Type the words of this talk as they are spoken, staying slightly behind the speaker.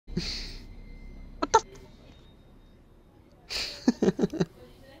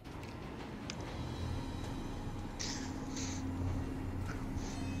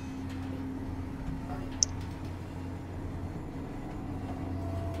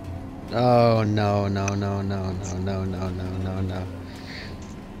Oh no no no no no no no no no no.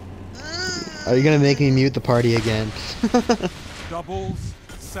 Are you gonna make me mute the party again? Doubles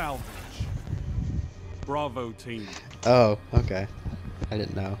salvage. Bravo team. Oh, okay. I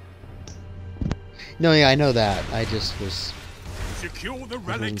didn't know. No, yeah, I know that. I just was. Secure the I wasn't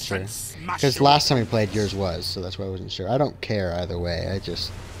relics sure. and smash Because your last time we played, yours was, so that's why I wasn't sure. I don't care either way. I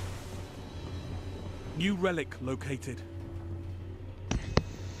just. New relic located.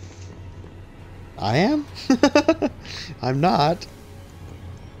 I am? I'm not.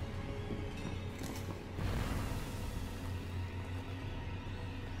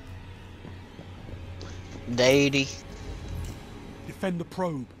 Deity. Defend the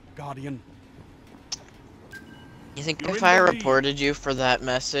probe, Guardian. You think You're if in I the lead. reported you for that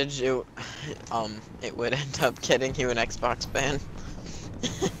message, it would end up getting you an Xbox ban?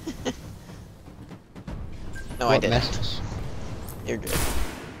 No, I What didn't. message? You're good.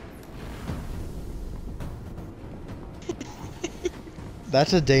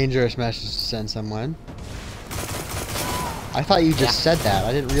 That's a dangerous message to send someone. I thought you just said that.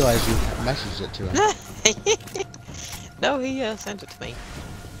 I didn't realize you messaged it to him. No, he sent it to me.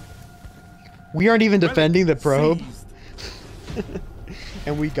 We aren't even Relic defending the probe. seized.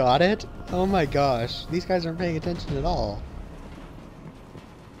 And we got it? Oh my gosh. These guys aren't paying attention at all.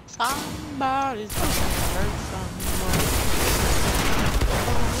 Somebody's gonna hurt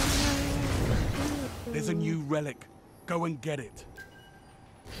someone. There's a new relic. Go and get it.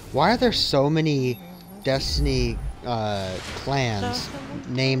 Why are there so many Destiny clans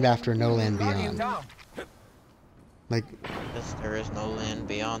named after No Land Beyond? Like, Yes, there is no land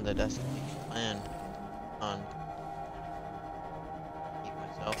beyond the Destiny land. On. Keep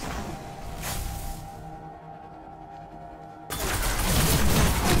myself.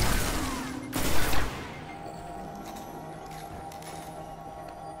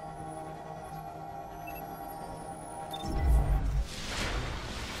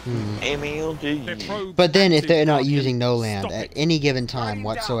 Emil G. Their probe but then if active, they're not Guardian. using No Land Stop at it. any given time Guardian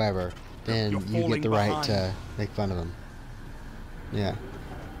whatsoever, then You're you get falling the right behind. to make fun of them. Yeah.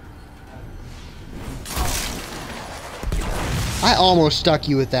 I almost stuck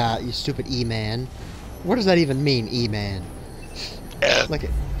you with that, you stupid E-man. What does that even mean, E-man? It's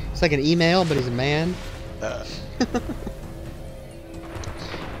like an email, but he's a man.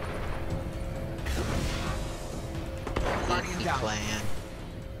 Clan.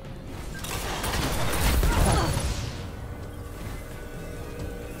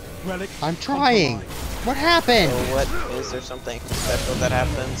 Relic I'm trying. compromised. What happened? So what, is there something special that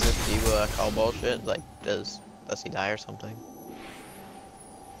happens if you call bullshit? Like, does he die or something?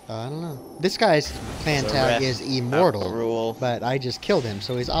 I don't know. This guy's clan The tag ref is immortal, rule. but I just killed him,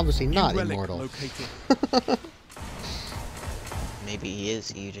 so he's obviously New not relic immortal. located. Maybe he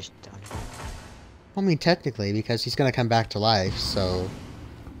is, you just don't know. I mean, technically, because he's gonna come back to life, so...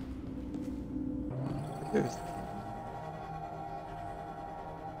 Somebody's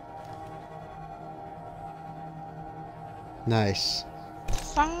Nice.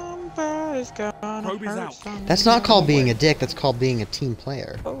 gonna Probe is hurt out. someone. That's not called being a dick, that's called being a team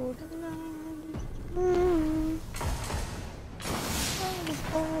player. Oh,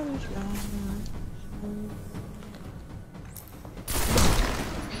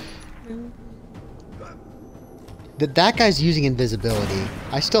 That guy's using invisibility.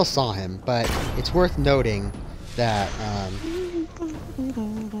 I still saw him, but it's worth noting that,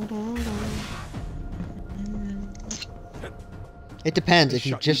 it depends if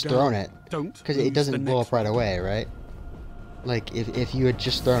you've Shut you just down. thrown it. Don't Because lose it the doesn't blow next up right one. away, right? Like, if you had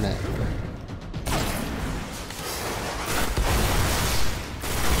just thrown it.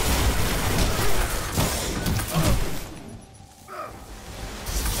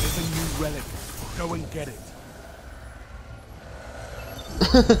 There's a new relic. Go and get it.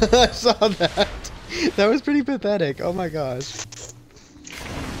 I saw that. That was pretty pathetic. Oh my gosh.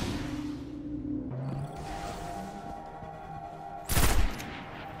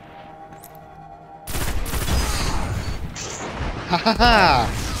 Ha ha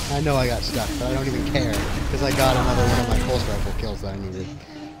ha! I know I got stuck, but I don't even care because I got another one of my pulse rifle kills that I needed.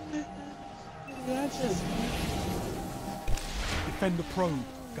 Defend the probe,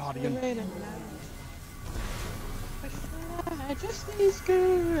 Guardian. I just see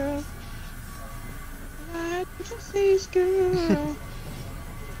girl. I just see girl.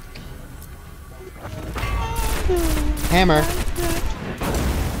 Hammer.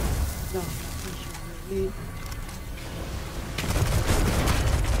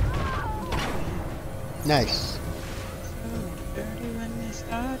 Nice.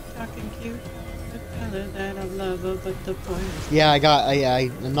 Yeah, I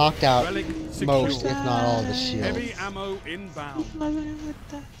knocked out Relic most, secure. if not all, of the shields. Heavy ammo inbound.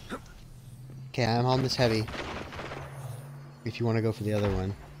 Okay, I'm on this heavy. If you want to go for the other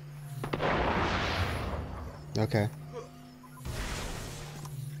one. Okay.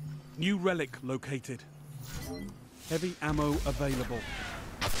 New relic located. Heavy ammo available.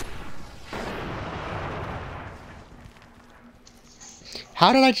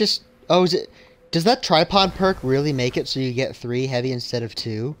 How did I just... Oh, is it... Does that tripod perk really make it so you get 3 heavy instead of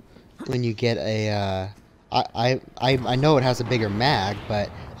 2? When you get a, I know it has a bigger mag, but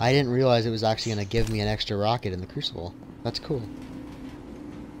I didn't realize it was actually going to give me an extra rocket in the Crucible. That's cool.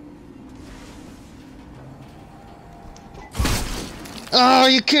 Oh, are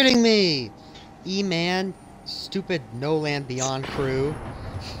you kidding me? E-man. Stupid No Land Beyond crew.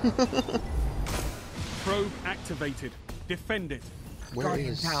 Probe activated. Defend it. Where Guardian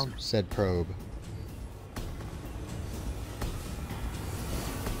is down. said probe?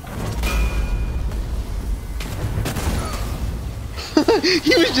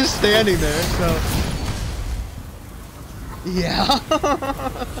 He was just standing there, so... Yeah.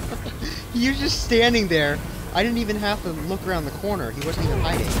 He was just standing there. I didn't even have to look around the corner. He wasn't even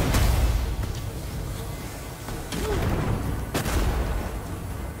hiding.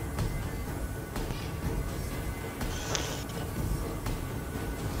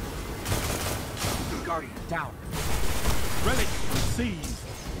 Guardian down. Relic seized.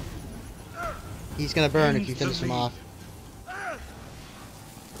 He's gonna burn if you finish him off.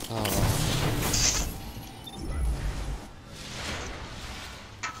 Oh.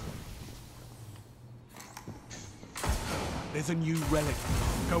 There's a new relic.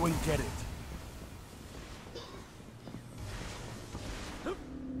 Go and get it.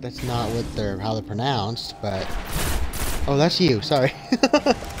 That's not what how they're pronounced, but... Oh, that's you. Sorry.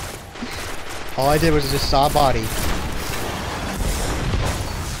 All I did was just saw a body.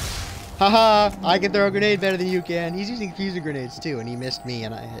 Haha! I can throw a grenade better than you can. He's using fusion grenades too, and he missed me,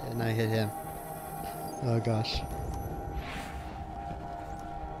 and I hit him. Oh gosh.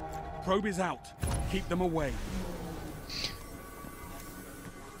 Probe is out. Keep them away.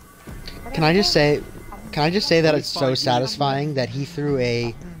 Can I just say that it's so satisfying that he threw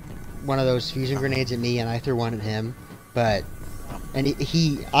one of those fusion grenades at me and I threw one at him, but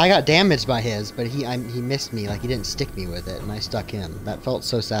I got damaged by his, but he missed me, like he didn't stick me with it, and I stuck him. That felt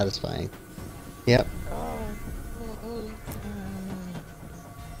so satisfying. Yep.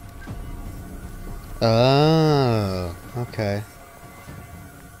 Oh, okay.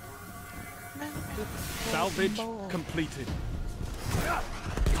 Salvage completed.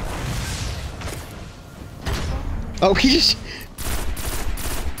 Oh, he just...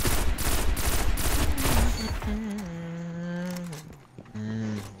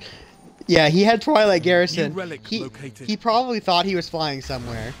 Yeah, he had Twilight Garrison. New relic located. He probably thought he was flying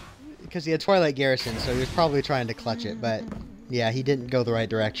somewhere, because he had Twilight Garrison, so he was probably trying to clutch it, but yeah, he didn't go the right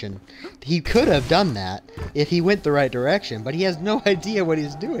direction. He could have done that if he went the right direction, but he has no idea what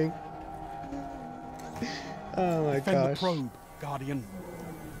he's doing. Oh my Defend the gosh. probe, Guardian.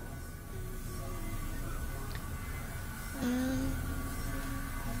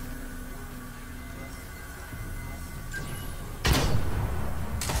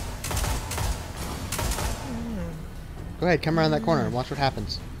 Go ahead, come around that corner and watch what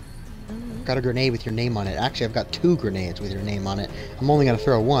happens. Got a grenade with your name on it. Actually, I've got 2 grenades with your name on it. I'm only going to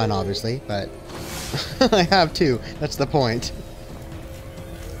throw 1, obviously, but I have 2. That's the point.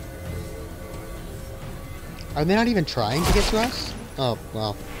 Are they not even trying to get to us? Oh,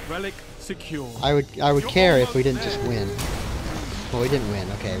 well. Relic secure. I would care if we didn't just win. Well, we didn't win.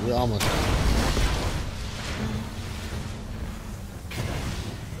 Okay, we're almost done.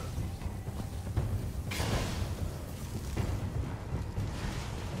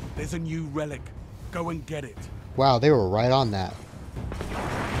 There's a new relic. Go and get it. Wow, they were right on that.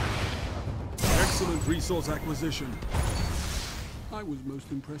 Excellent resource acquisition. I was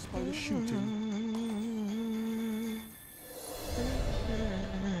most impressed by the shooting.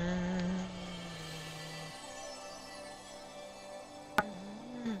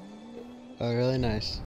 Oh, really nice.